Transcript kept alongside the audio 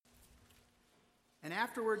And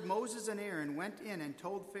afterward Moses and Aaron went in and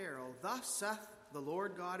told Pharaoh, Thus saith the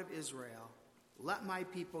Lord God of Israel, Let my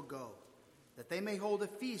people go, that they may hold a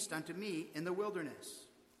feast unto me in the wilderness.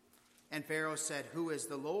 And Pharaoh said, Who is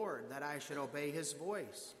the Lord, that I should obey his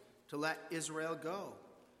voice, to let Israel go?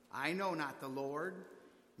 I know not the Lord,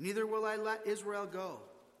 neither will I let Israel go.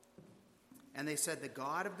 And they said, The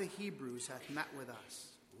God of the Hebrews hath met with us.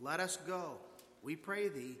 Let us go, we pray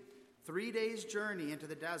thee, 3 days' journey into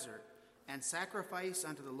the desert, and sacrifice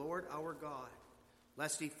unto the Lord our God,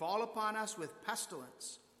 lest he fall upon us with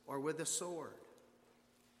pestilence or with the sword.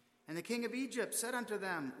 And the king of Egypt said unto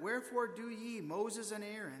them, Wherefore do ye, Moses and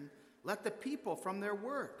Aaron, let the people from their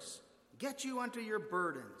works get you unto your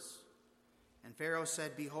burdens? And Pharaoh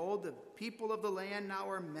said, Behold, the people of the land now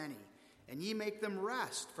are many, and ye make them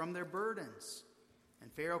rest from their burdens.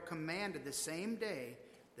 And Pharaoh commanded the same day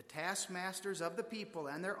the taskmasters of the people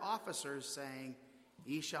and their officers, saying,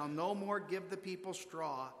 Ye shall no more give the people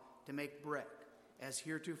straw to make brick, as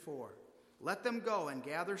heretofore. Let them go and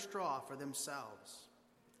gather straw for themselves.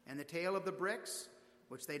 And the tale of the bricks,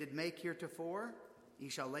 which they did make heretofore, ye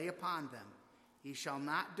shall lay upon them. Ye shall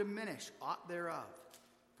not diminish aught thereof,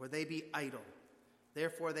 for they be idle.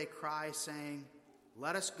 Therefore they cry, saying,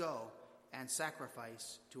 Let us go and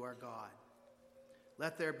sacrifice to our God.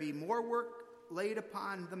 Let there be more work laid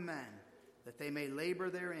upon the men, that they may labor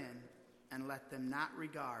therein, and let them not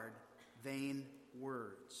regard vain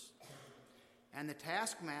words. And the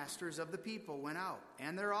taskmasters of the people went out,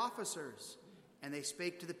 and their officers, and they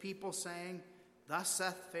spake to the people, saying, Thus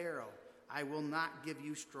saith Pharaoh, I will not give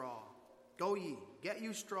you straw. Go ye, get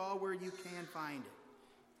you straw where you can find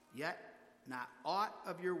it. Yet not aught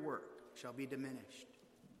of your work shall be diminished.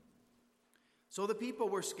 So the people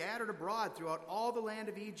were scattered abroad throughout all the land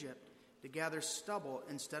of Egypt to gather stubble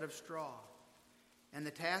instead of straw. And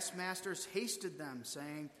the taskmasters hasted them,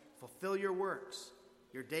 saying, Fulfill your works,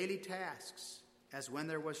 your daily tasks, as when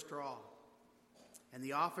there was straw. And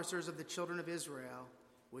the officers of the children of Israel,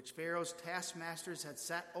 which Pharaoh's taskmasters had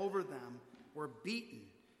set over them, were beaten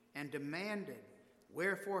and demanded,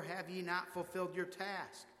 Wherefore have ye not fulfilled your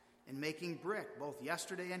task in making brick, both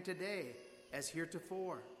yesterday and today, as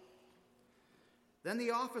heretofore? Then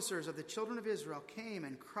the officers of the children of Israel came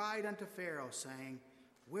and cried unto Pharaoh, saying,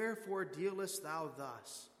 Wherefore dealest thou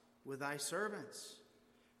thus with thy servants?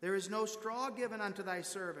 There is no straw given unto thy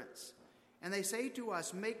servants. And they say to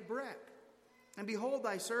us, Make brick. And behold,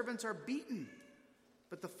 thy servants are beaten,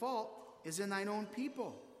 but the fault is in thine own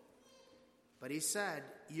people. But he said,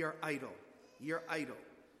 Ye are idle, ye are idle.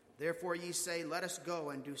 Therefore ye say, Let us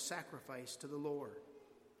go and do sacrifice to the Lord.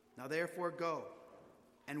 Now therefore go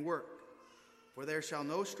and work, for there shall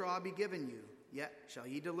no straw be given you, yet shall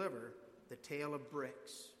ye deliver the tale of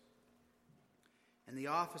bricks. And the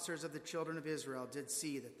officers of the children of Israel did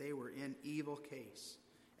see that they were in evil case,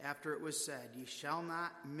 after it was said, Ye shall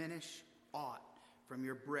not minish aught from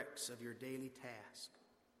your bricks of your daily task.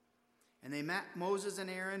 And they met Moses and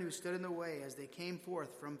Aaron, who stood in the way as they came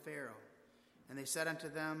forth from Pharaoh. And they said unto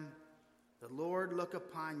them, The Lord look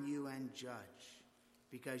upon you and judge,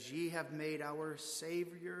 because ye have made our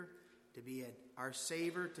savor to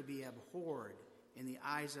be abhorred in the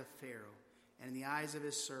eyes of Pharaoh and in the eyes of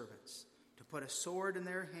his servants, to put a sword in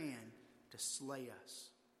their hand to slay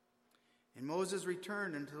us. And Moses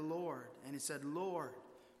returned unto the Lord, and he said, Lord,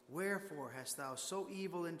 wherefore hast thou so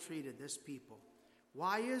evil entreated this people?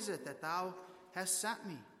 Why is it that thou hast sent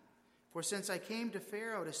me? For since I came to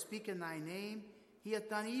Pharaoh to speak in thy name, he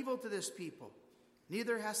hath done evil to this people.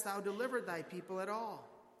 Neither hast thou delivered thy people at all.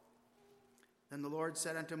 Then the Lord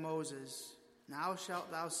said unto Moses, Now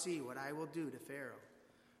shalt thou see what I will do to Pharaoh.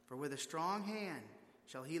 For with a strong hand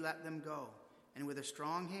shall he let them go, and with a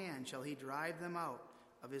strong hand shall he drive them out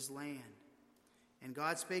of his land. And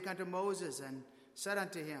God spake unto Moses, and said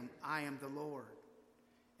unto him, I am the Lord.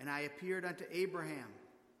 And I appeared unto Abraham,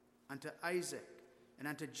 unto Isaac, and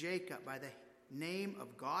unto Jacob by the name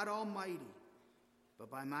of God Almighty.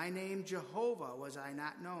 But by my name Jehovah was I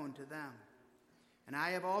not known to them. And I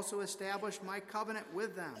have also established my covenant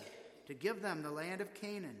with them, to give them the land of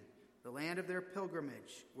Canaan, the land of their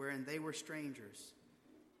pilgrimage, wherein they were strangers.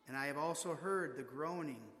 And I have also heard the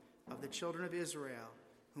groaning of the children of Israel,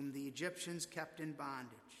 whom the Egyptians kept in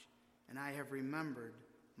bondage, and I have remembered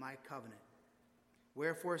my covenant.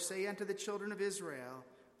 Wherefore say unto the children of Israel,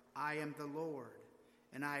 I am the Lord,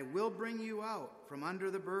 and I will bring you out from under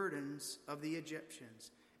the burdens of the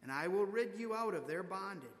Egyptians, and I will rid you out of their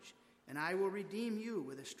bondage, and I will redeem you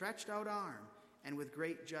with a stretched out arm and with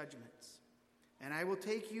great judgments. And I will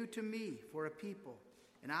take you to me for a people,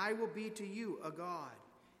 and I will be to you a God,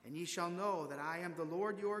 and ye shall know that I am the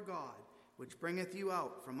Lord your God, which bringeth you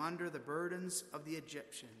out from under the burdens of the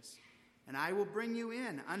Egyptians. And I will bring you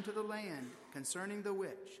in unto the land concerning the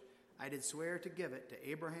which I did swear to give it to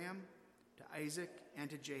Abraham, to Isaac, and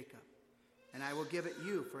to Jacob. And I will give it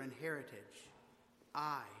you for an heritage.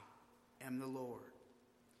 I am the Lord.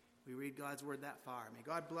 We read God's word that far. May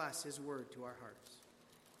God bless his word to our hearts.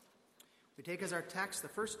 We take as our text the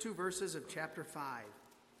first 2 verses of chapter 5.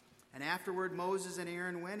 And afterward Moses and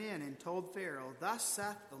Aaron went in and told Pharaoh, Thus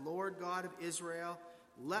saith the Lord God of Israel,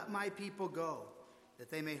 Let my people go, that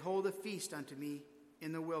they may hold a feast unto me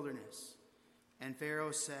in the wilderness. And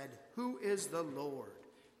Pharaoh said, Who is the Lord,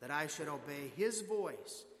 that I should obey his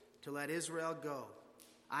voice to let Israel go?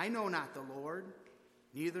 I know not the Lord,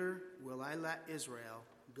 neither will I let Israel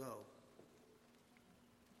go.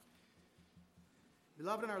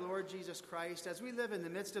 Beloved in our Lord Jesus Christ, as we live in the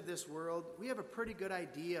midst of this world, we have a pretty good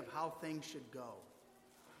idea of how things should go.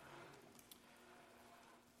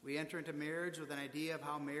 We enter into marriage with an idea of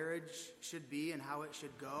how marriage should be and how it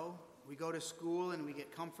should go. We go to school and we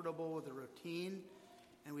get comfortable with the routine,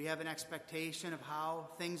 and we have an expectation of how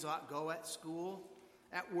things ought to go at school.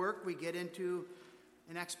 At work, we get into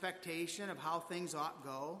an expectation of how things ought to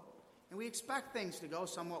go, and we expect things to go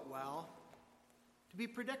somewhat well, to be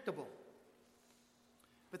predictable.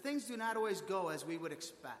 But things do not always go as we would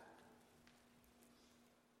expect.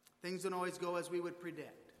 Things don't always go as we would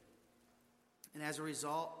predict. And as a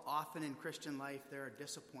result, often in Christian life, there are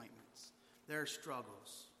disappointments. There are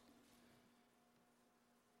struggles.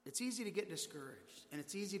 It's easy to get discouraged, and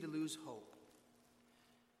it's easy to lose hope.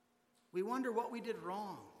 We wonder what we did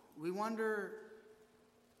wrong. We wonder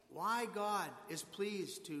why God is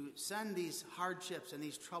pleased to send these hardships and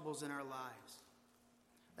these troubles in our lives.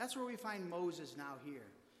 That's where we find Moses now here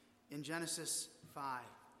in Genesis 5.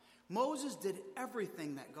 Moses did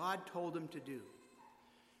everything that God told him to do.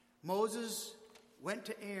 Moses went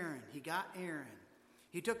to Aaron. He got Aaron.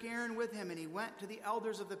 He took Aaron with him, and he went to the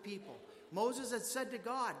elders of the people. Moses had said to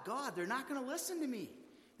God, God, they're not going to listen to me.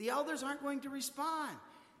 The elders aren't going to respond.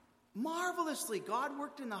 Marvelously, God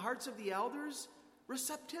worked in the hearts of the elders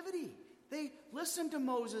receptivity. They listened to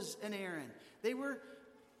Moses and Aaron. They were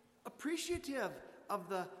appreciative of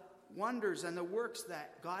the wonders and the works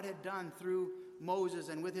that God had done through Moses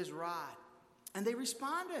and with his rod. And they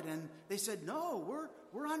responded, and they said, no,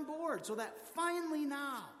 we're on board. So that finally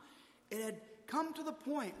now, it had come to the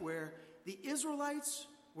point where the Israelites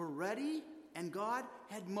were ready, and God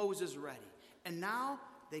had Moses ready. And now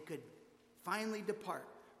they could finally depart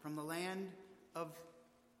from the land of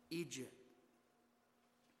Egypt.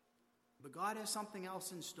 But God has something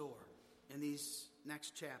else in store in these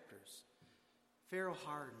next chapters. Pharaoh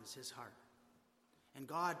hardens his heart, and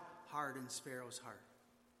God hardens Pharaoh's heart.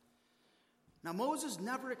 Now, Moses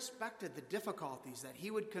never expected the difficulties that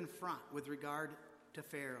he would confront with regard to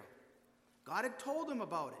Pharaoh. God had told him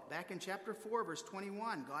about it. Back in chapter 4, verse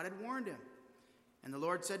 21, God had warned him. And the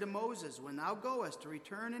Lord said to Moses, When thou goest to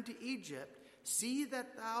return into Egypt, see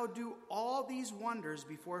that thou do all these wonders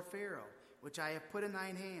before Pharaoh, which I have put in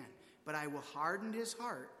thine hand. But I will harden his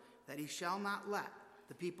heart, that he shall not let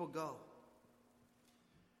the people go.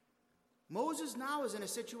 Moses now is in a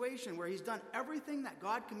situation where he's done everything that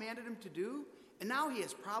God commanded him to do, and now he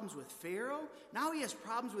has problems with Pharaoh. Now he has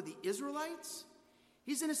problems with the Israelites.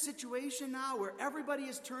 He's in a situation now where everybody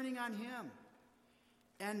is turning on him.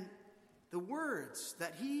 And the words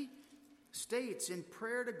that he states in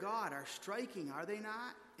prayer to God are striking, are they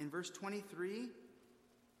not? In verse 23,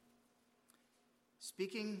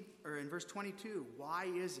 in verse 22, why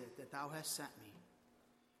is it that thou hast sent me?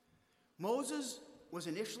 Moses was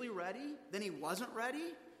initially ready, then he wasn't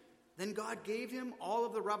ready. Then God gave him all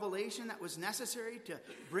of the revelation that was necessary to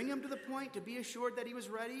bring him to the point to be assured that he was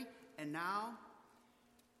ready. And now,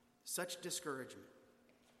 such discouragement.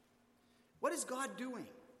 What is God doing?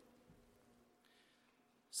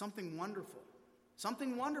 Something wonderful.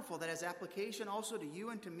 Something wonderful that has application also to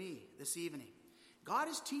you and to me this evening. God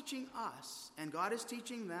is teaching us, and God is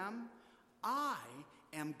teaching them, I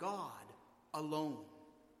am God alone.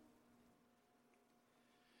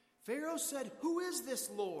 Pharaoh said, Who is this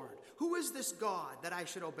Lord? Who is this God that I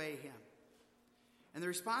should obey him? And the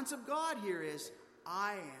response of God here is,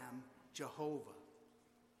 I am Jehovah.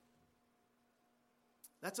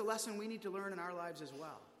 That's a lesson we need to learn in our lives as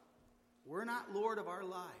well. We're not Lord of our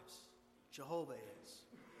lives. Jehovah is.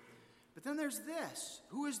 But then there's this.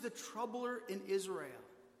 Who is the troubler in Israel?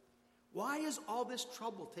 Why is all this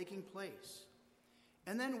trouble taking place?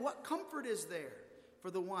 And then what comfort is there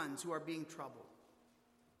for the ones who are being troubled?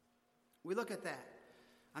 We look at that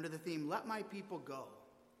under the theme, Let my people go.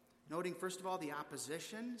 Noting, first of all, the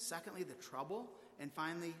opposition, secondly, the trouble, and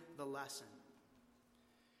finally, the lesson.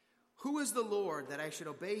 Who is the Lord that I should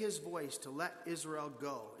obey his voice to let Israel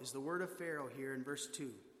go? Is the word of Pharaoh here in verse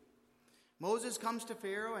 2. Moses comes to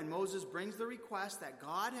Pharaoh, and Moses brings the request that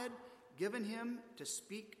God had given him to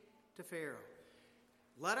speak to Pharaoh.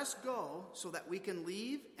 Let us go so that we can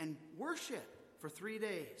leave and worship for 3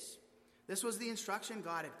 days. This was the instruction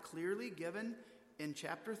God had clearly given in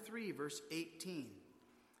chapter 3, verse 18.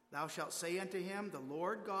 Thou shalt say unto him, the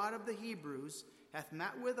Lord God of the Hebrews hath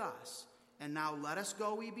met with us, and now let us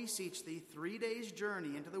go, we beseech thee, 3 days'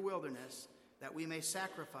 journey into the wilderness, that we may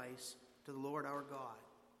sacrifice to the Lord our God.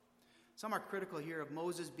 Some are critical here of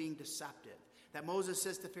Moses being deceptive. That Moses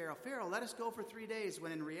says to Pharaoh, Pharaoh, let us go for 3 days,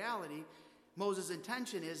 when in reality, Moses'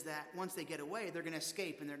 intention is that once they get away, they're going to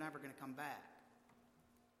escape and they're never going to come back.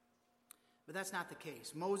 But that's not the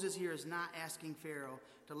case. Moses here is not asking Pharaoh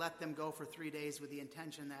to let them go for 3 days with the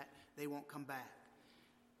intention that they won't come back.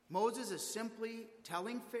 Moses is simply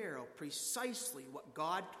telling Pharaoh precisely what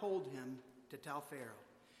God told him to tell Pharaoh.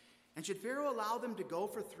 And should Pharaoh allow them to go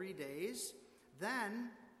for 3 days, then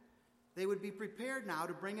they would be prepared now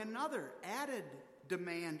to bring another added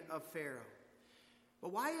demand of Pharaoh.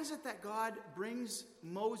 But why is it that God brings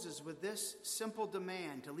Moses with this simple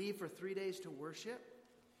demand to leave for 3 days to worship?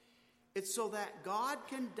 It's so that God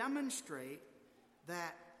can demonstrate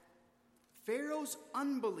that Pharaoh's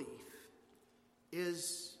unbelief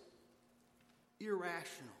is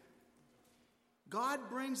irrational. God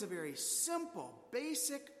brings a very simple,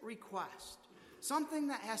 basic request, something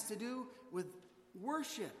that has to do with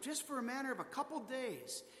worship, just for a matter of a couple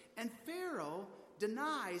days. And Pharaoh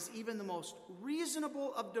denies even the most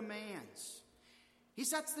reasonable of demands. He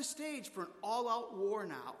sets the stage for an all-out war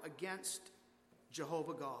now against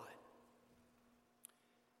Jehovah God.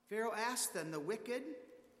 Pharaoh asks then the wicked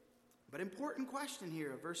but important question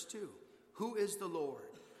here of verse 2. Who is the Lord,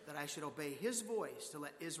 that I should obey his voice to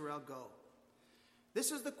let Israel go?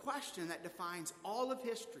 This is the question that defines all of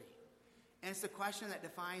history, and it's the question that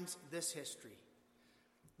defines this history.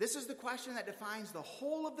 This is the question that defines the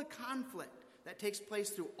whole of the conflict that takes place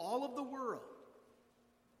through all of the world.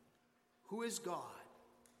 Who is God?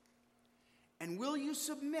 And will you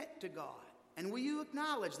submit to God? And will you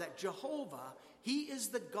acknowledge that Jehovah, he is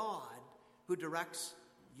the God who directs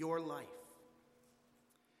your life?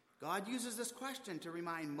 God uses this question to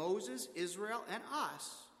remind Moses, Israel, and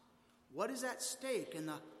us what is at stake in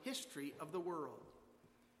the history of the world.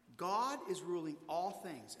 God is ruling all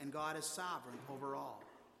things, and God is sovereign over all.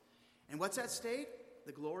 And what's at stake?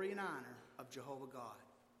 The glory and honor of Jehovah God.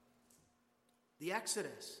 The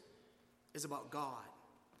Exodus is about God.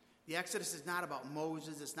 The Exodus is not about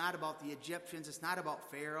Moses. It's not about the Egyptians. It's not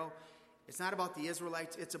about Pharaoh. It's not about the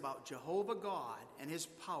Israelites. It's about Jehovah God and his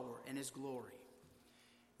power and his glory.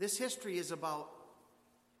 This history is about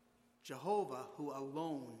Jehovah, who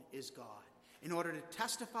alone is God. In order to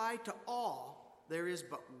testify to all, there is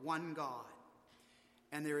but one God,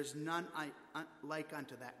 and there is none like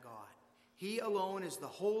unto that God. He alone is the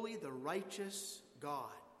holy, the righteous God.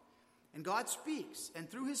 And God speaks, and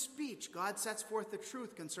through his speech, God sets forth the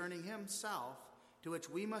truth concerning himself, to which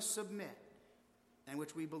we must submit and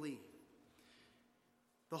which we believe.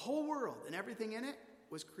 The whole world and everything in it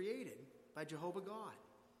was created by Jehovah God.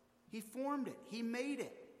 He formed it. He made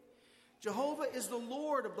it. Jehovah is the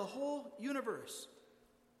Lord of the whole universe.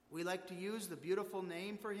 We like to use the beautiful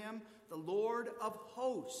name for him, the Lord of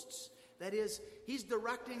hosts. That is, he's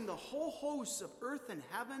directing the whole hosts of earth and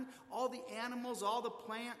heaven, all the animals, all the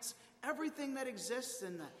plants, everything that exists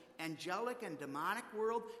in the angelic and demonic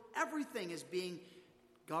world. Everything is being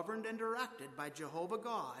governed and directed by Jehovah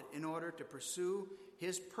God in order to pursue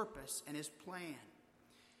his purpose and his plan.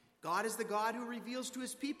 God is the God who reveals to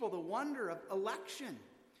his people the wonder of election,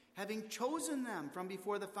 having chosen them from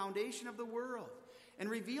before the foundation of the world, and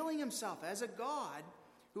revealing himself as a God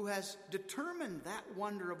who has determined that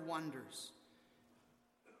wonder of wonders,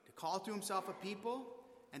 to call to himself a people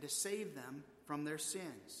and to save them from their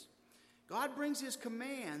sins. God brings his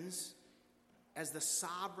commands as the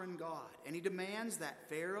sovereign God, and he demands that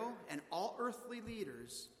Pharaoh and all earthly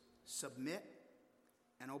leaders submit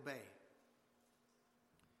and obey.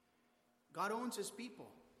 God owns his people.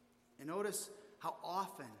 And notice how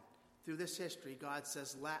often through this history God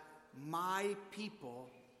says, let my people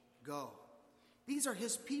go. These are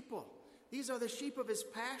his people. These are the sheep of his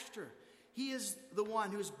pasture. He is the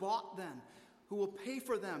one who's bought them, who will pay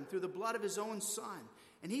for them through the blood of his own son.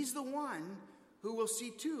 And he's the one who will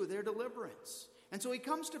see to their deliverance. And so he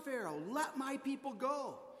comes to Pharaoh, let my people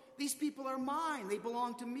go. These people are mine. They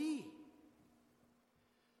belong to me.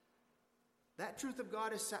 That truth of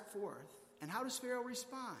God is set forth. And how does Pharaoh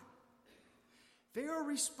respond? Pharaoh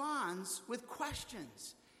responds with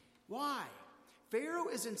questions. Why? Pharaoh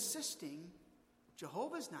is insisting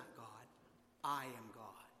Jehovah's not God, I am God.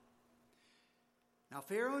 Now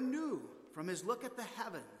Pharaoh knew from his look at the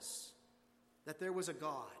heavens that there was a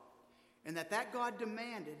God, and that God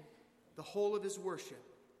demanded the whole of his worship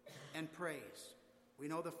and praise. We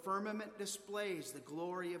know the firmament displays the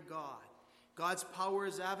glory of God. God's power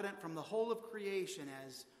is evident from the whole of creation,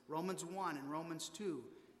 as Romans 1 and Romans 2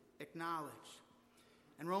 acknowledge.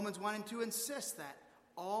 And Romans 1 and 2 insist that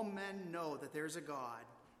all men know that there's a God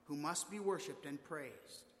who must be worshiped and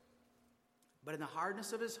praised. But in the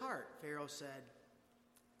hardness of his heart, Pharaoh said,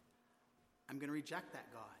 I'm going to reject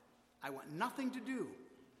that God. I want nothing to do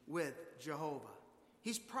with Jehovah.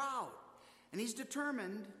 He's proud, and he's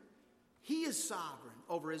determined he is sovereign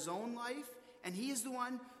over his own life, and he is the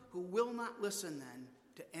one who will not listen then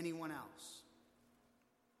to anyone else.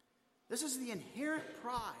 This is the inherent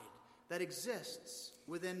pride that exists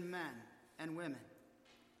within men and women.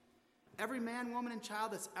 Every man, woman, and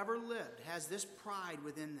child that's ever lived has this pride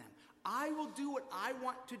within them. I will do what I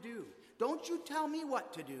want to do. Don't you tell me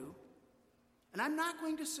what to do. And I'm not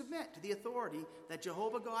going to submit to the authority that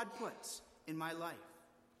Jehovah God puts in my life.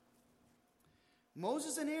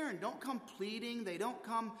 Moses and Aaron don't come pleading. They don't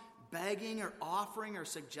come begging or offering or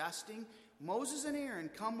suggesting. Moses and Aaron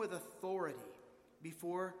come with authority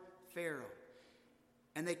before Pharaoh.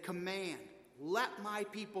 And they command, let my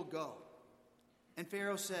people go. And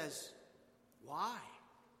Pharaoh says, why?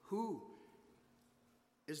 Who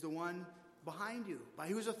is the one behind you? By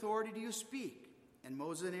whose authority do you speak? And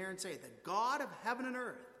Moses and Aaron say, the God of heaven and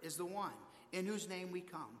earth is the one in whose name we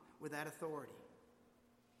come with that authority.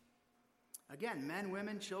 Again, men,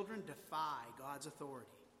 women, children defy God's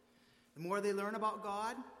authority. The more they learn about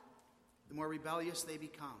God, the more rebellious they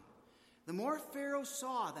become. The more Pharaoh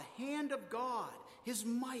saw the hand of God, his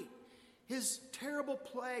might, his terrible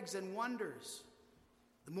plagues and wonders,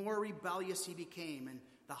 the more rebellious he became and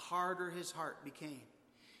the harder his heart became.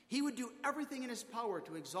 He would do everything in his power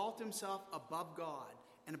to exalt himself above God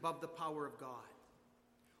and above the power of God.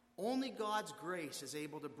 Only God's grace is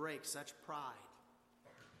able to break such pride.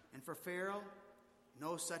 And for Pharaoh,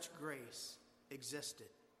 no such grace existed.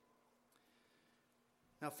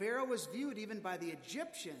 Now, Pharaoh was viewed even by the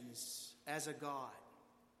Egyptians as a god.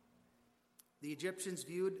 The Egyptians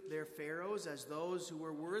viewed their pharaohs as those who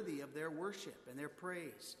were worthy of their worship and their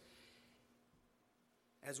praise,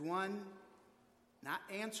 as one not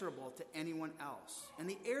answerable to anyone else. And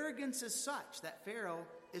the arrogance is such that Pharaoh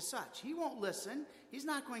is such. He won't listen. He's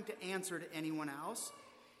not going to answer to anyone else.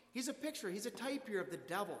 He's a picture, he's a type here of the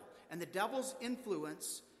devil and the devil's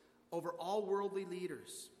influence over all worldly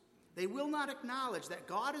leaders. They will not acknowledge that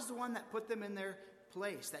God is the one that put them in their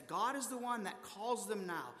place, that God is the one that calls them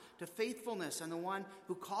now to faithfulness and the one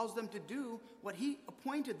who calls them to do what he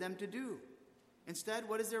appointed them to do. Instead,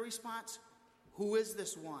 what is their response? Who is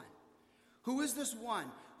this one? Who is this one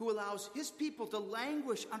who allows his people to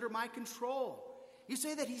languish under my control? You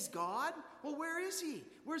say that he's God? Well, where is he?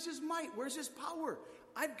 Where's his might? Where's his power?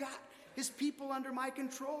 I've got his people under my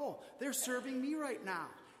control. They're serving me right now.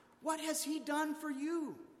 What has he done for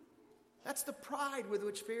you? That's the pride with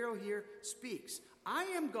which Pharaoh here speaks. I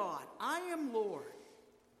am God. I am Lord.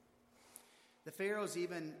 The pharaohs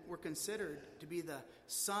even were considered to be the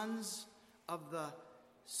sons of the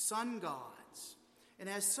sun gods. And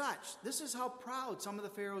as such, this is how proud some of the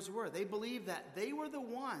pharaohs were. They believed that they were the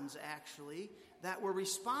ones, actually, that were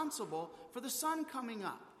responsible for the sun coming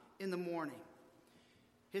up in the morning.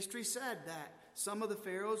 History said that some of the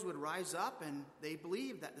pharaohs would rise up and they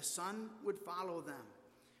believed that the sun would follow them,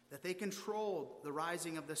 that they controlled the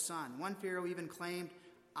rising of the sun. One pharaoh even claimed,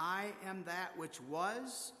 I am that which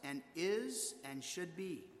was and is and should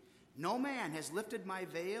be. No man has lifted my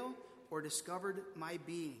veil or discovered my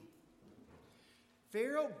being.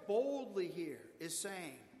 Pharaoh boldly here is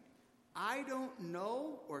saying, I don't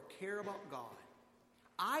know or care about God.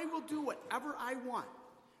 I will do whatever I want.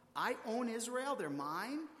 I own Israel, they're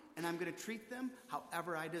mine, and I'm going to treat them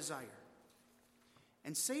however I desire.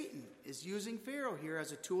 And Satan is using Pharaoh here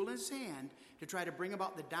as a tool in his hand to try to bring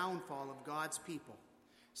about the downfall of God's people.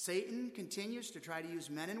 Satan continues to try to use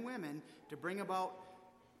men and women to bring about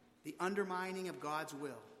the undermining of God's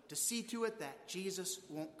will, to see to it that Jesus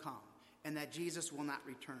won't come and that Jesus will not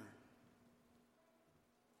return.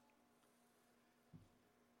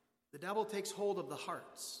 The devil takes hold of the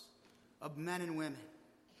hearts of men and women.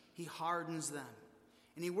 He hardens them,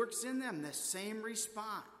 and he works in them the same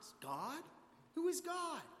response. God? Who is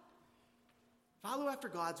God? Follow after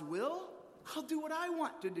God's will? I'll do what I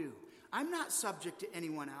want to do. I'm not subject to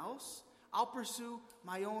anyone else. I'll pursue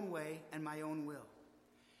my own way and my own will.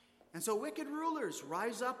 And so wicked rulers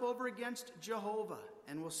rise up over against Jehovah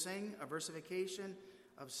and we'll sing a versification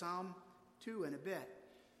of Psalm 2 in a bit.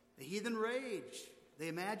 The heathen rage. They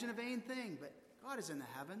imagine a vain thing, but God is in the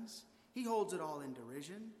heavens. He holds it all in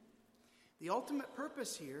derision. The ultimate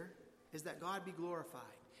purpose here is that God be glorified.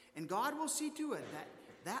 And God will see to it that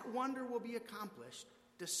that wonder will be accomplished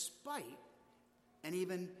despite and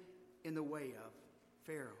even in the way of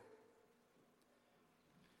Pharaoh.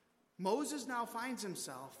 Moses now finds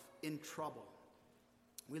himself in trouble.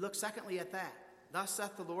 We look secondly at that. Thus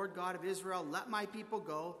saith the Lord God of Israel, let my people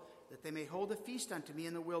go, that they may hold a feast unto me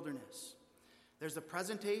in the wilderness. There's the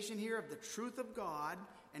presentation here of the truth of God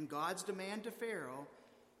and God's demand to Pharaoh,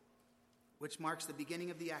 which marks the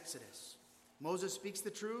beginning of the Exodus. Moses speaks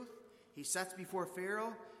the truth. He sets before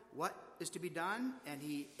Pharaoh what is to be done, and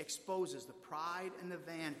he exposes the pride and the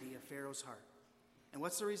vanity of Pharaoh's heart. And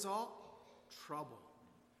what's the result? Trouble.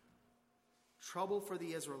 Trouble for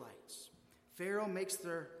the Israelites. Pharaoh makes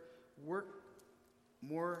their work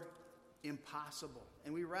more impossible.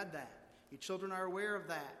 And we read that. You children are aware of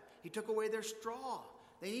that. He took away their straw.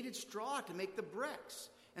 They needed straw to make the bricks.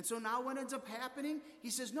 And so now what ends up happening? He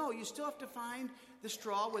says, no, you still have to find the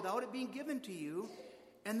straw without it being given to you.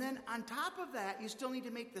 And then on top of that, you still need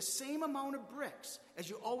to make the same amount of bricks as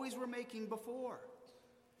you always were making before.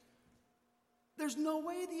 There's no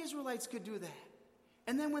way the Israelites could do that.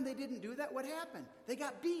 And then when they didn't do that, what happened? They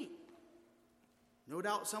got beat. No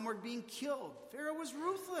doubt some were being killed. Pharaoh was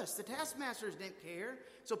ruthless. The taskmasters didn't care.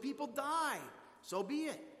 So people died. So be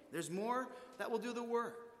it. There's more that will do the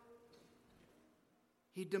work.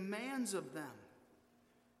 He demands of them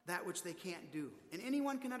that which they can't do. And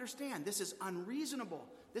anyone can understand this is unreasonable.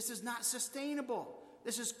 This is not sustainable.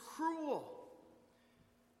 This is cruel.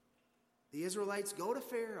 The Israelites go to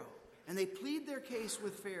Pharaoh and they plead their case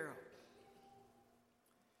with Pharaoh.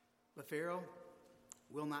 But Pharaoh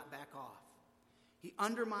will not back off. He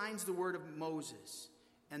undermines the word of Moses.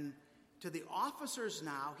 And to the officers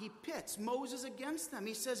now, he pits Moses against them.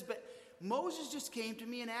 He says, but Moses just came to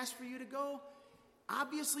me and asked for you to go.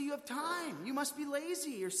 Obviously you have time. You must be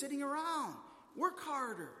lazy. You're sitting around. Work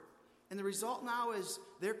harder. And the result now is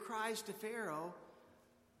their cries to Pharaoh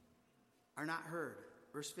are not heard.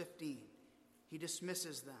 Verse 15. He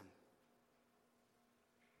dismisses them.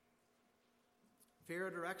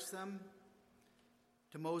 Pharaoh directs them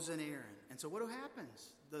to Moses and Aaron. And so what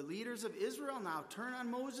happens? The leaders of Israel now turn on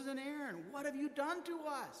Moses and Aaron. What have you done to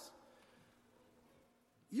us?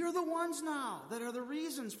 You're the ones now that are the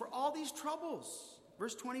reasons for all these troubles.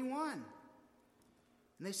 Verse 21. And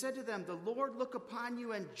they said to them, the Lord look upon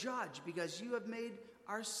you and judge, because you have made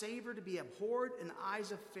our Savior to be abhorred in the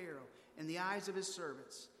eyes of Pharaoh, in the eyes of his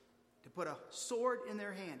servants, to put a sword in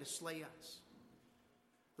their hand to slay us.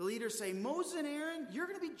 The leaders say, Moses and Aaron, you're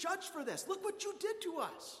going to be judged for this. Look what you did to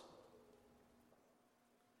us.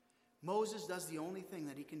 Moses does the only thing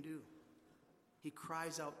that he can do. He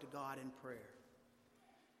cries out to God in prayer.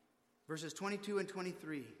 Verses 22 and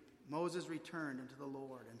 23, Moses returned unto the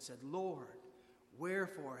Lord and said, Lord,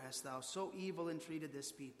 wherefore hast thou so evil entreated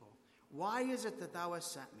this people? Why is it that thou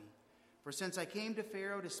hast sent me? For since I came to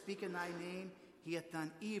Pharaoh to speak in thy name, he hath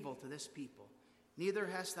done evil to this people. Neither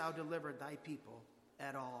hast thou delivered thy people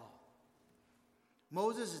at all.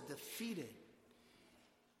 Moses is defeated.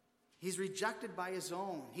 He's rejected by his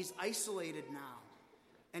own. He's isolated now.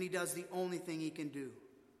 And he does the only thing he can do.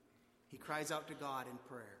 He cries out to God in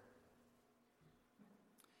prayer.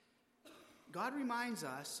 God reminds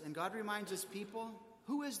us, and God reminds his people,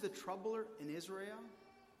 who is the troubler in Israel?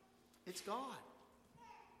 It's God.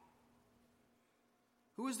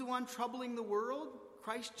 Who is the one troubling the world?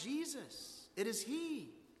 Christ Jesus. It is he.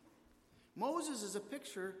 Moses is a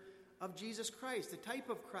picture of Jesus Christ, the type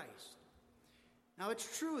of Christ. Now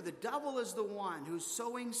it's true, the devil is the one who's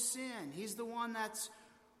sowing sin. He's the one that's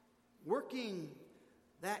working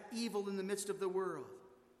that evil in the midst of the world.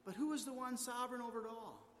 But who is the one sovereign over it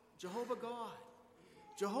all? Jehovah God.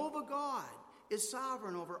 Jehovah God is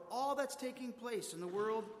sovereign over all that's taking place in the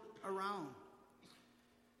world around.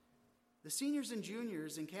 The seniors and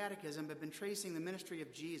juniors in Catechism have been tracing the ministry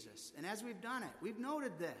of Jesus. And as we've done it, we've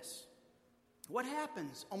noted this. What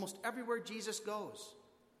happens almost everywhere Jesus goes?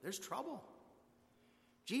 There's trouble.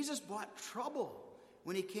 Jesus brought trouble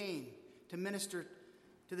when he came to minister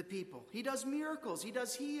to the people. He does miracles. He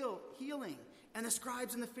does healing. And the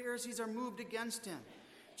scribes and the Pharisees are moved against him.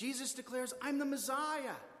 Jesus declares, I'm the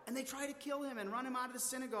Messiah. And they try to kill him and run him out of the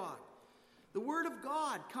synagogue. The word of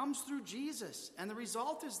God comes through Jesus. And the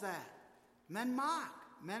result is that men mock.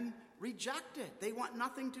 Men reject it. They want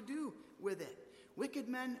nothing to do with it. Wicked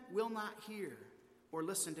men will not hear or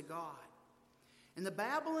listen to God. In the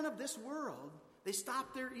Babylon of this world, they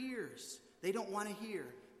stop their ears. They don't want to hear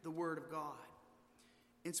the word of God.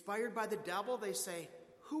 Inspired by the devil, they say,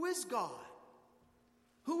 who is God?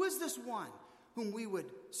 Who is this one whom we would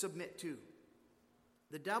submit to?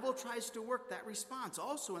 The devil tries to work that response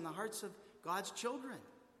also in the hearts of God's children.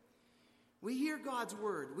 We hear God's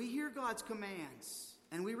word, we hear God's commands,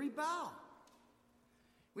 and we rebel.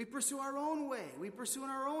 We pursue our own way, we pursue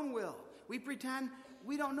our own will. We pretend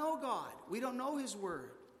we don't know God, we don't know his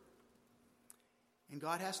word. And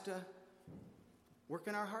God has to work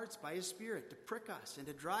in our hearts by his Spirit to prick us and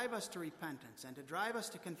to drive us to repentance and to drive us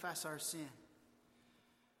to confess our sin.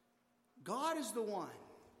 God is the one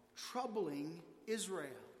troubling Israel.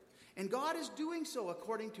 And God is doing so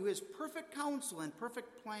according to his perfect counsel and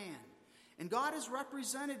perfect plan. And God is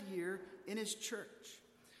represented here in his church.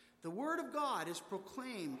 The word of God is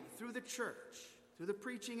proclaimed through the church, through the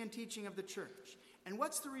preaching and teaching of the church. And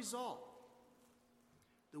what's the result?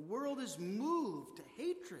 The world is moved to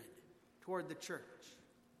hatred toward the church.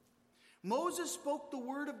 Moses spoke the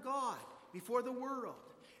word of God before the world,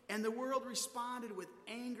 and the world responded with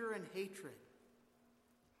anger and hatred.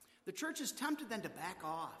 The church is tempted then to back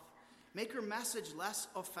off, make her message less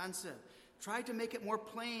offensive, try to make it more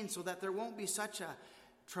plain so that there won't be such a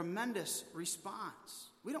tremendous response.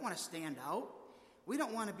 We don't want to stand out. We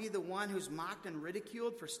don't want to be the one who's mocked and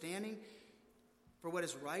ridiculed for standing for what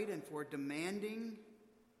is right and for demanding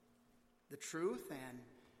the truth and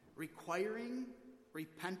requiring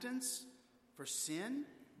repentance for sin.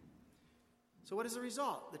 So what is the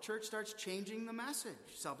result? The church starts changing the message.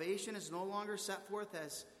 Salvation is no longer set forth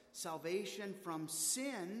as salvation from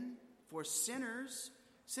sin for sinners.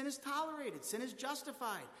 Sin is tolerated. Sin is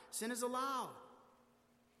justified. Sin is allowed.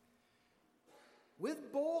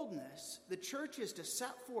 With boldness, the church is to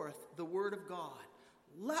set forth the word of God.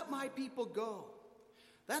 Let my people go.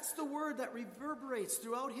 That's the word that reverberates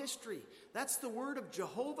throughout history. That's the word of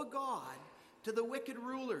Jehovah God to the wicked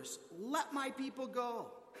rulers. Let my people go.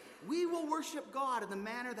 We will worship God in the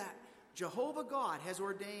manner that Jehovah God has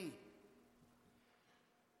ordained.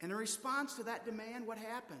 And in response to that demand, what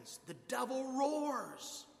happens? The devil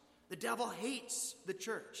roars. The devil hates the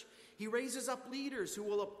church. He raises up leaders who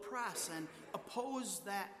will oppress and oppose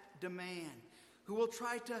that demand, who will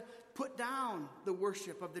try to put down the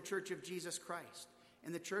worship of the Church of Jesus Christ.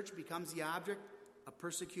 And the church becomes the object of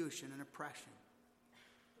persecution and oppression.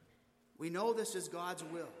 We know this is God's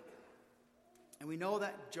will. And we know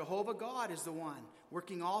that Jehovah God is the one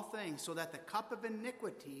working all things so that the cup of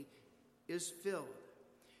iniquity is filled.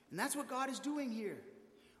 And that's what God is doing here.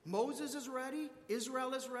 Moses is ready.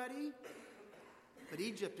 Israel is ready. But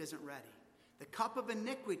Egypt isn't ready. The cup of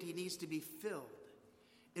iniquity needs to be filled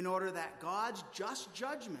in order that God's just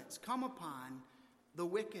judgments come upon the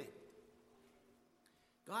wicked.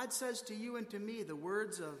 God says to you and to me the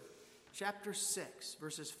words of chapter 6,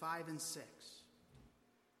 verses 5 and 6.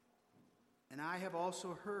 And I have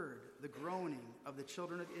also heard the groaning of the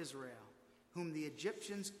children of Israel, whom the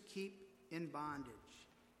Egyptians keep in bondage,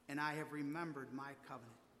 and I have remembered my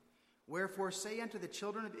covenant. Wherefore say unto the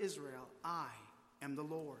children of Israel, I am the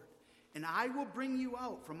Lord, and I will bring you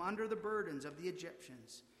out from under the burdens of the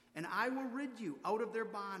Egyptians, and I will rid you out of their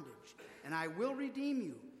bondage, and I will redeem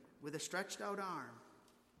you with a stretched out arm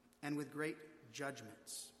and with great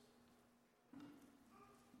judgments.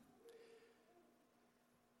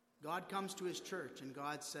 God comes to his church and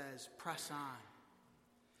God says, press on.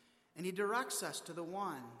 And he directs us to the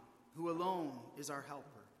one who alone is our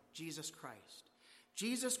helper, Jesus Christ.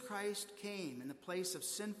 Jesus Christ came in the place of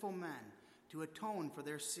sinful men to atone for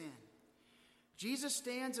their sin. Jesus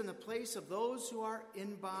stands in the place of those who are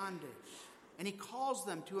in bondage, and he calls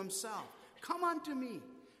them to himself. Come unto me,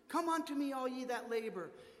 all ye that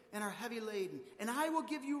labor and are heavy laden, and I will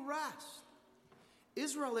give you rest.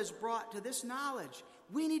 Israel is brought to this knowledge.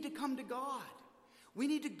 We need to come to God. We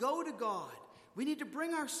need to go to God. We need to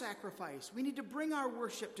bring our sacrifice. We need to bring our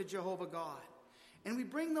worship to Jehovah God. And we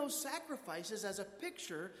bring those sacrifices as a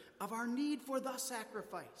picture of our need for the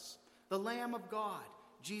sacrifice, the Lamb of God,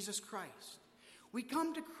 Jesus Christ. We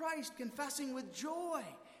come to Christ confessing with joy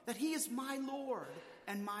that he is my Lord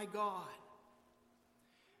and my God.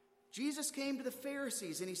 Jesus came to the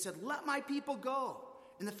Pharisees and he said, let my people go.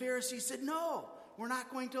 And the Pharisees said, no, we're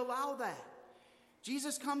not going to allow that.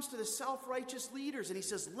 Jesus comes to the self-righteous leaders and he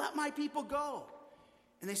says, let my people go.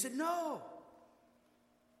 And they said, no.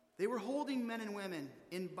 They were holding men and women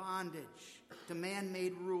in bondage to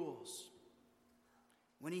man-made rules.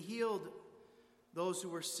 When he healed those who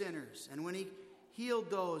were sinners and when he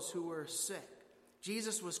healed those who were sick,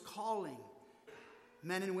 Jesus was calling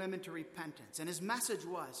men and women to repentance. And his message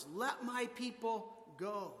was, let my people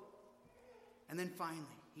go. And then finally,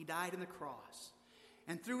 he died on the cross.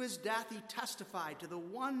 And through his death, he testified to the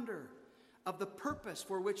wonder of the purpose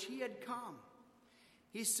for which he had come.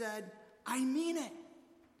 He said, I mean it.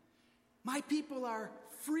 My people are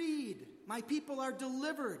freed. My people are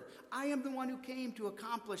delivered. I am the one who came to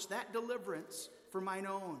accomplish that deliverance for mine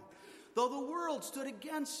own. Though the world stood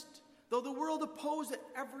against, though the world opposed at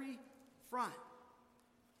every front,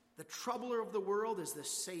 the troubler of the world is the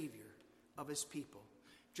Savior of his people.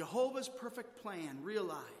 Jehovah's perfect plan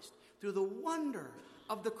realized through the wonder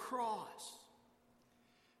of the cross.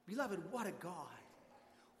 Beloved, what a God.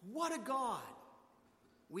 What a God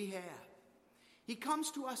we have. He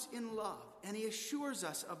comes to us in love, and he assures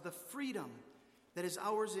us of the freedom that is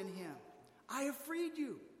ours in him. I have freed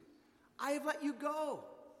you. I have let you go.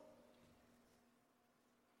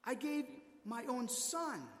 I gave my own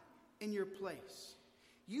son in your place.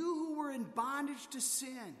 You who were in bondage to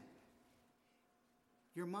sin,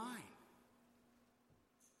 you're mine,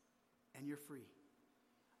 and you're free.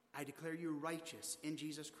 I declare you righteous in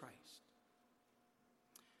Jesus Christ.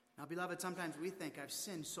 Now, beloved, sometimes we think I've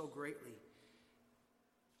sinned so greatly.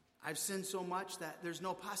 I've sinned so much that there's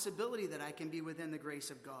no possibility that I can be within the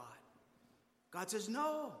grace of God. God says,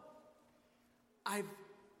 no, I've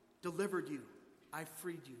delivered you. I've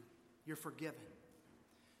freed you. You're forgiven.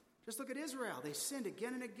 Just look at Israel. They sinned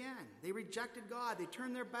again and again. They rejected God. They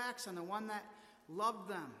turned their backs on the one that loved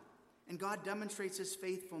them. And God demonstrates his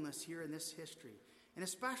faithfulness here in this history. And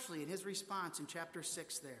especially in his response in chapter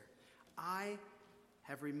 6 there. I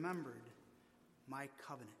have remembered my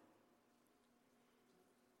covenant.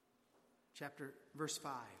 Verse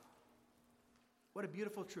 5. What a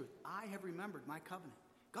beautiful truth. I have remembered my covenant.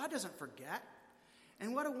 God doesn't forget.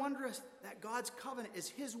 And what a wondrous that God's covenant is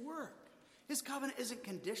his work. His covenant isn't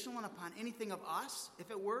conditional upon anything of us. If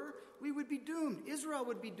it were, we would be doomed. Israel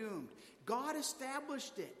would be doomed. God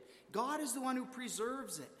established it. God is the one who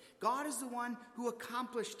preserves it. God is the one who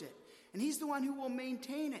accomplished it. And he's the one who will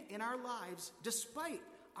maintain it in our lives despite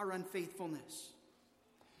our unfaithfulness.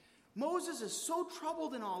 Moses is so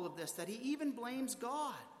troubled in all of this that he even blames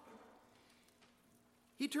God.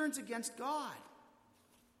 He turns against God.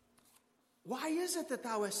 Why is it that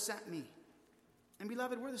thou hast sent me? And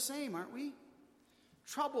beloved, we're the same, aren't we?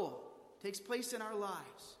 Trouble takes place in our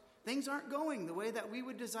lives. Things aren't going the way that we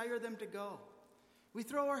would desire them to go. We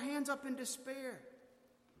throw our hands up in despair.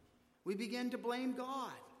 We begin to blame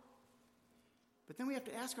God. But then we have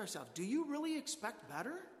to ask ourselves, do you really expect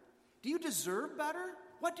better? Do you deserve better?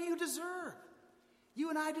 What do you deserve? You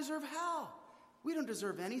and I deserve hell. We don't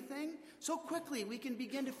deserve anything. So quickly we can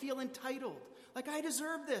begin to feel entitled. Like I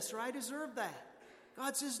deserve this or I deserve that.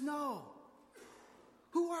 God says, no.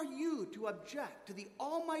 Who are you to object to the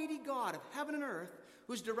Almighty God of heaven and earth,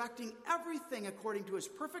 who's directing everything according to his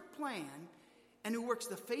perfect plan, and who works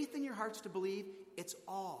the faith in your hearts to believe it's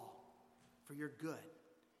all for your good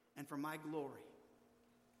and for my glory?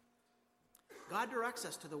 God directs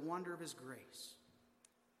us to the wonder of his grace.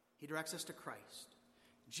 He directs us to Christ.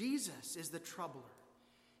 Jesus is the troubler.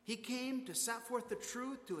 He came to set forth the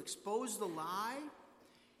truth, to expose the lie.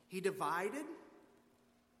 He divided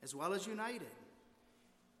as well as united.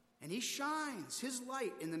 And he shines his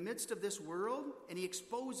light in the midst of this world, and he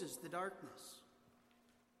exposes the darkness.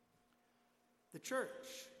 The church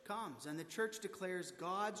comes, and the church declares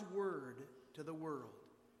God's word to the world.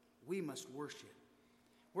 We must worship.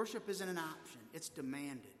 Worship isn't an option, it's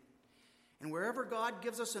demanded. And wherever God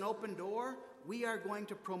gives us an open door, we are going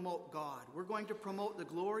to promote God. We're going to promote the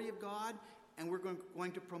glory of God, and we're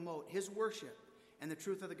going to promote his worship and the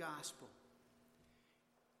truth of the gospel.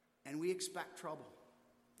 And we expect trouble.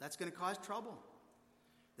 That's going to cause trouble.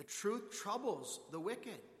 The truth troubles the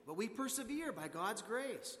wicked, but we persevere by God's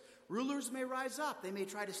grace. Rulers may rise up. They may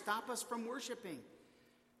try to stop us from worshiping.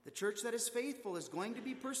 The church that is faithful is going to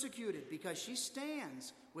be persecuted because she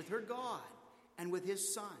stands with her God and with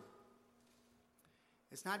his Son.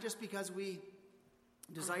 It's not just because we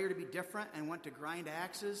desire to be different and want to grind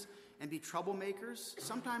axes and be troublemakers.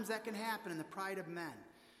 Sometimes that can happen in the pride of men.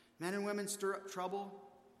 Men and women stir up trouble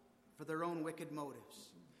for their own wicked motives.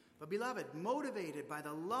 But beloved, motivated by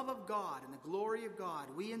the love of God and the glory of God,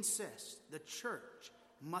 we insist the church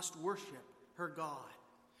must worship her God.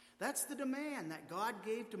 That's the demand that God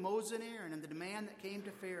gave to Moses and Aaron and the demand that came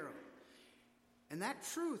to Pharaoh. And that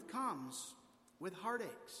truth comes with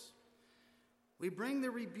heartaches. We bring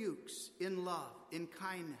the rebukes in love, in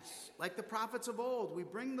kindness. Like the prophets of old, we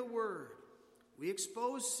bring the word. We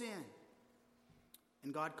expose sin.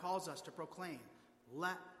 And God calls us to proclaim,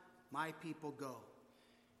 let my people go.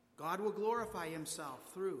 God will glorify himself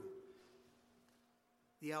through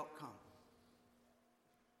the outcome.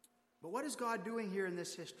 But what is God doing here in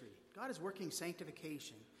this history? God is working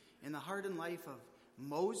sanctification in the heart and life of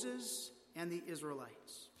Moses and the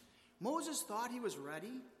Israelites. Moses thought he was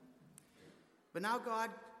ready, but now God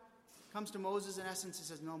comes to Moses in essence and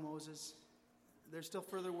says, no, Moses, there's still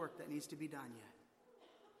further work that needs to be done yet.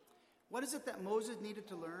 What is it that Moses needed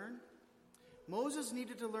to learn? Moses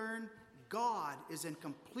needed to learn God is in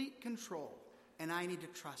complete control, and I need to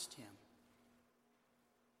trust him.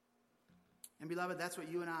 And beloved, that's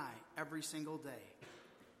what you and I, every single day,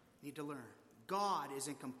 need to learn. God is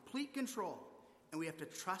in complete control, and we have to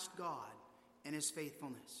trust God and his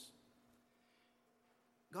faithfulness.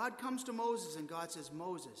 God comes to Moses, and God says,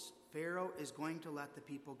 Moses, Pharaoh is going to let the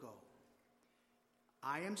people go.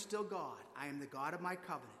 I am still God. I am the God of my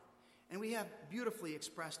covenant. And we have beautifully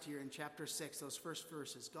expressed here in chapter 6, those first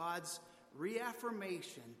verses, God's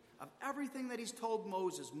reaffirmation of everything that he's told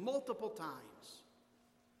Moses multiple times.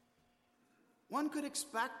 One could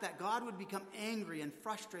expect that God would become angry and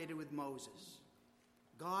frustrated with Moses.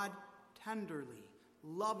 God tenderly,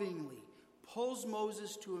 lovingly pulls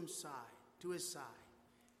Moses to his side.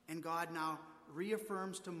 And God now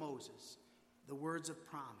reaffirms to Moses the words of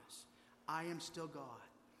promise. I am still God.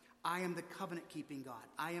 I am the covenant-keeping God.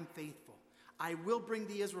 I am faithful. I will bring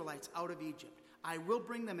the Israelites out of Egypt. I will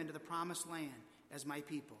bring them into the promised land as my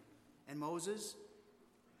people. And Moses,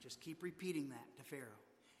 just keep repeating that to Pharaoh.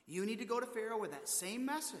 You need to go to Pharaoh with that same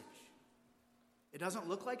message. It doesn't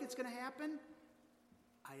look like it's going to happen.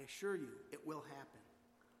 I assure you, it will happen.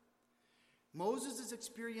 Moses is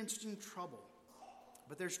experiencing trouble,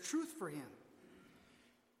 but there's truth for him.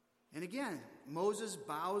 And again, Moses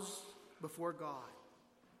bows before God.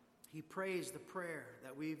 He prays the prayer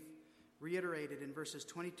that we've reiterated in verses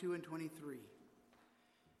 22 and 23.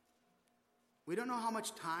 We don't know how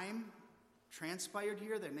much time transpired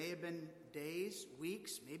here. There may have been days,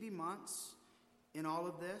 weeks, maybe months in all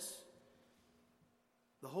of this.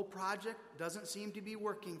 The whole project doesn't seem to be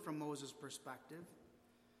working from Moses' perspective.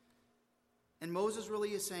 And Moses really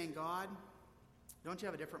is saying, God, don't you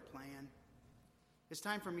have a different plan? It's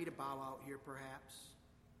time for me to bow out here, perhaps.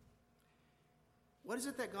 What is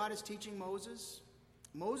it that God is teaching Moses?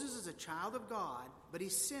 Moses is a child of God, but he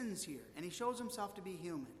sins here, and he shows himself to be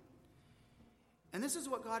human. And this is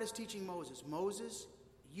what God is teaching Moses. Moses,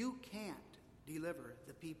 you can't deliver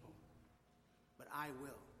the people, but I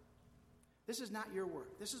will. This is not your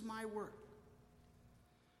work. This is my work.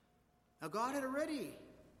 Now, God had already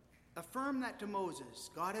affirmed that to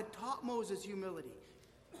Moses. God had taught Moses humility.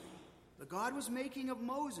 But God was making of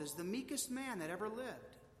Moses the meekest man that ever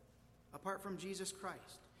lived, apart from Jesus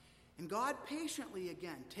Christ. And God patiently,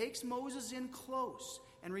 again, takes Moses in close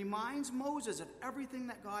and reminds Moses of everything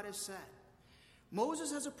that God has said.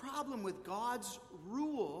 Moses has a problem with God's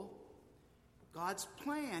rule, God's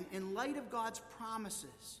plan, in light of God's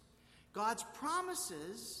promises. God's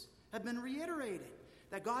promises have been reiterated,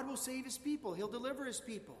 that God will save his people, he'll deliver his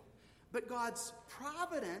people. But God's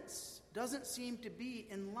providence doesn't seem to be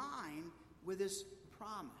in line with his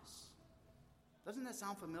promise. Doesn't that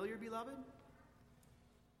sound familiar, beloved?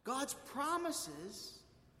 God's promises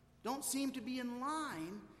don't seem to be in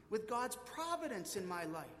line with God's providence in my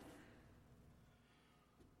life.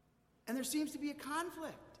 And there seems to be a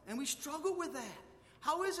conflict, and we struggle with that.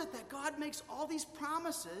 How is it that God makes all these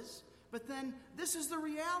promises, but then this is the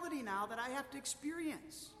reality now that I have to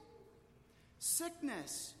experience?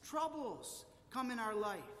 Sickness, troubles come in our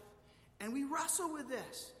life, and we wrestle with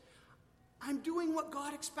this. I'm doing what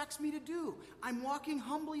God expects me to do. I'm walking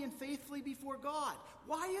humbly and faithfully before God.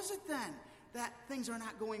 Why is it then that things are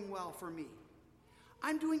not going well for me?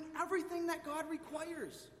 I'm doing everything that God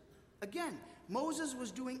requires. Again, Moses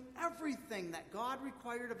was doing everything that God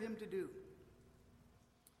required of him to do.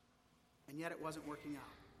 And yet it wasn't working out.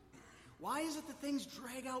 Why is it that things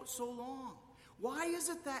drag out so long? Why is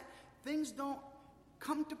it that things don't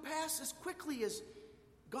come to pass as quickly as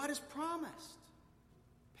God has promised?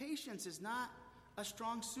 Patience is not a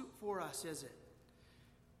strong suit for us, is it?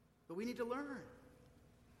 But we need to learn.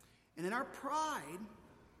 And in our pride,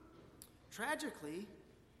 tragically,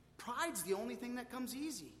 pride's the only thing that comes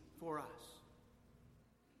easy for us.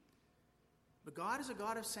 But God is a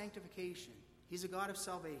God of sanctification. He's a God of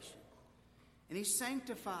salvation. And he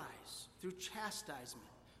sanctifies through chastisement.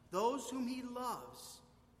 Those whom he loves,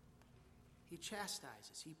 he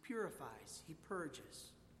chastises, he purifies, he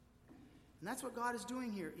purges. And that's what God is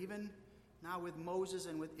doing here, even now with Moses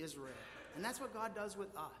and with Israel. And that's what God does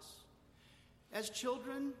with us. As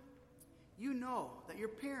children, you know that your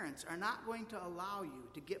parents are not going to allow you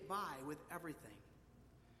to get by with everything.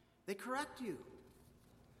 They correct you.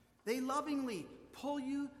 They lovingly pull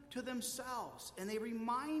you to themselves, and they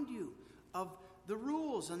remind you of the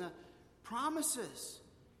rules and the promises,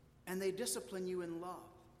 and they discipline you in love.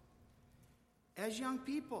 As young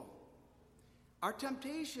people, Our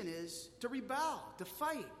temptation is to rebel, to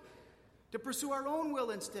fight, to pursue our own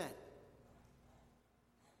will instead.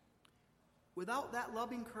 Without that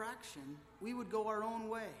loving correction, we would go our own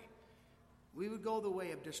way. We would go the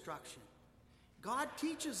way of destruction. God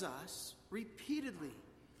teaches us repeatedly,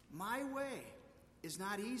 my way is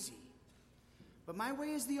not easy, but my way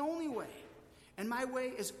is the only way, and my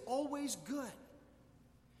way is always good.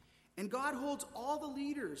 And God holds all the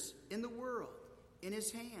leaders in the world in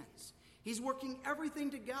his hands. He's working everything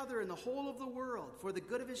together in the whole of the world for the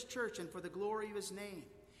good of his church and for the glory of his name.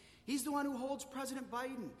 He's the one who holds President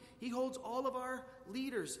Biden. He holds all of our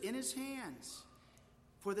leaders in his hands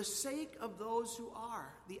for the sake of those who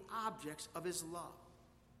are the objects of his love.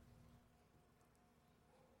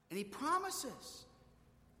 And he promises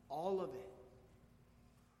all of it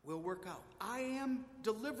will work out. I am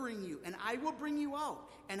delivering you, and I will bring you out,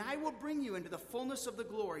 and I will bring you into the fullness of the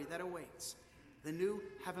glory that awaits, the new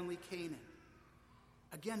heavenly Canaan.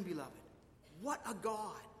 Again, beloved, what a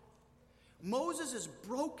God. Moses is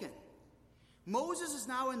broken. Moses is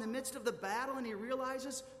now in the midst of the battle, and he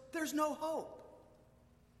realizes there's no hope.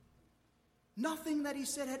 Nothing that he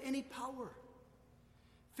said had any power.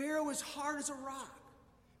 Pharaoh is hard as a rock.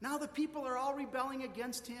 Now the people are all rebelling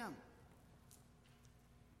against him.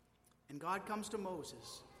 And God comes to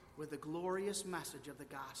Moses with the glorious message of the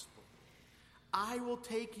gospel. I will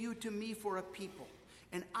take you to me for a people,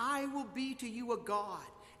 and I will be to you a God,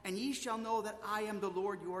 and ye shall know that I am the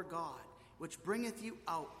Lord your God, which bringeth you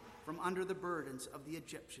out from under the burdens of the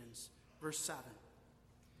Egyptians. Verse 7.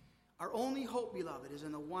 Our only hope, beloved, is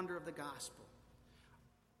in the wonder of the gospel.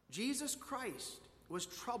 Jesus Christ was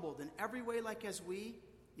troubled in every way like as we,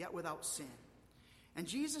 yet without sin. And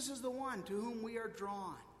Jesus is the one to whom we are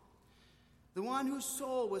drawn. The one whose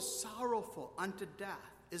soul was sorrowful unto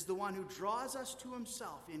death is the one who draws us to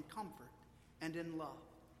himself in comfort and in love.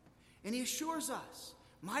 And he assures us,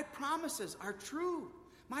 my promises are true.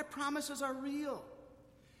 My promises are real.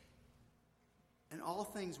 And all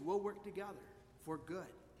things will work together for good.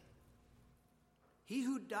 He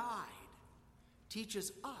who died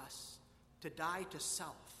teaches us to die to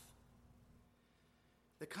self.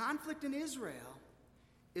 The conflict in Israel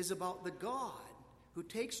is about the God who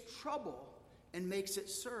takes trouble and makes it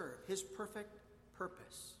serve his perfect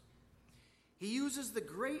purpose. He uses the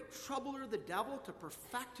great troubler, the devil, to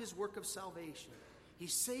perfect his work of salvation. He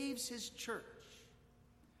saves his church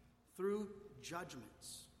through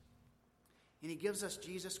judgments. And he gives us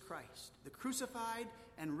Jesus Christ, the crucified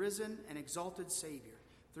and risen and exalted Savior,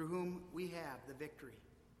 through whom we have the victory.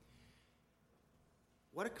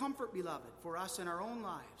 What a comfort, beloved, for us in our own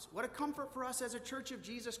lives. What a comfort for us as a church of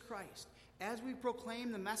Jesus Christ. As we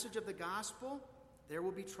proclaim the message of the gospel, there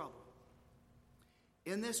will be trouble.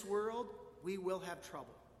 In this world, we will have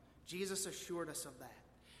trouble. Jesus assured us of that.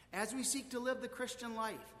 As we seek to live the Christian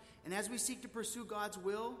life, and as we seek to pursue God's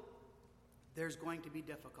will, there's going to be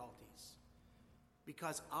difficulties.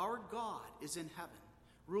 Because our God is in heaven,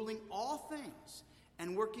 ruling all things,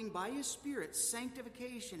 and working by his Spirit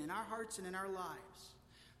sanctification in our hearts and in our lives,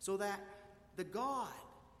 so that the God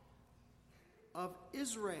of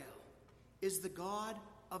Israel is the God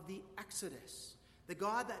of the Exodus, the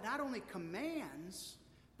God that not only commands,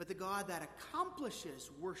 but the God that accomplishes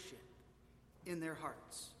worship in their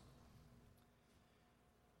hearts.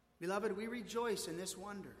 Beloved, we rejoice in this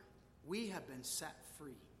wonder. We have been set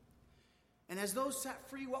free. And as those set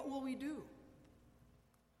free, what will we do?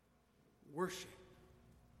 Worship.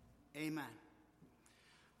 Amen.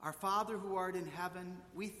 Our Father who art in heaven,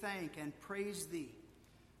 we thank and praise thee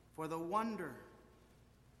for the wonder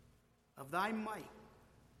of thy might,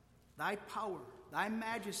 thy power, thy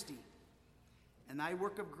majesty, and thy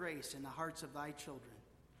work of grace in the hearts of thy children.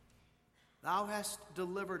 Thou hast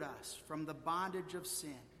delivered us from the bondage of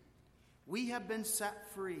sin. We have been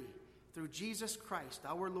set free through Jesus Christ,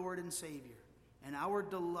 our Lord and Savior, and our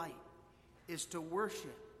delight is to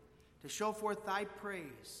worship, to show forth thy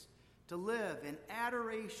praise, to live in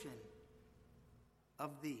adoration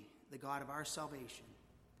of thee, the God of our salvation.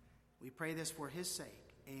 We pray this for his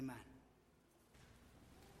sake. Amen.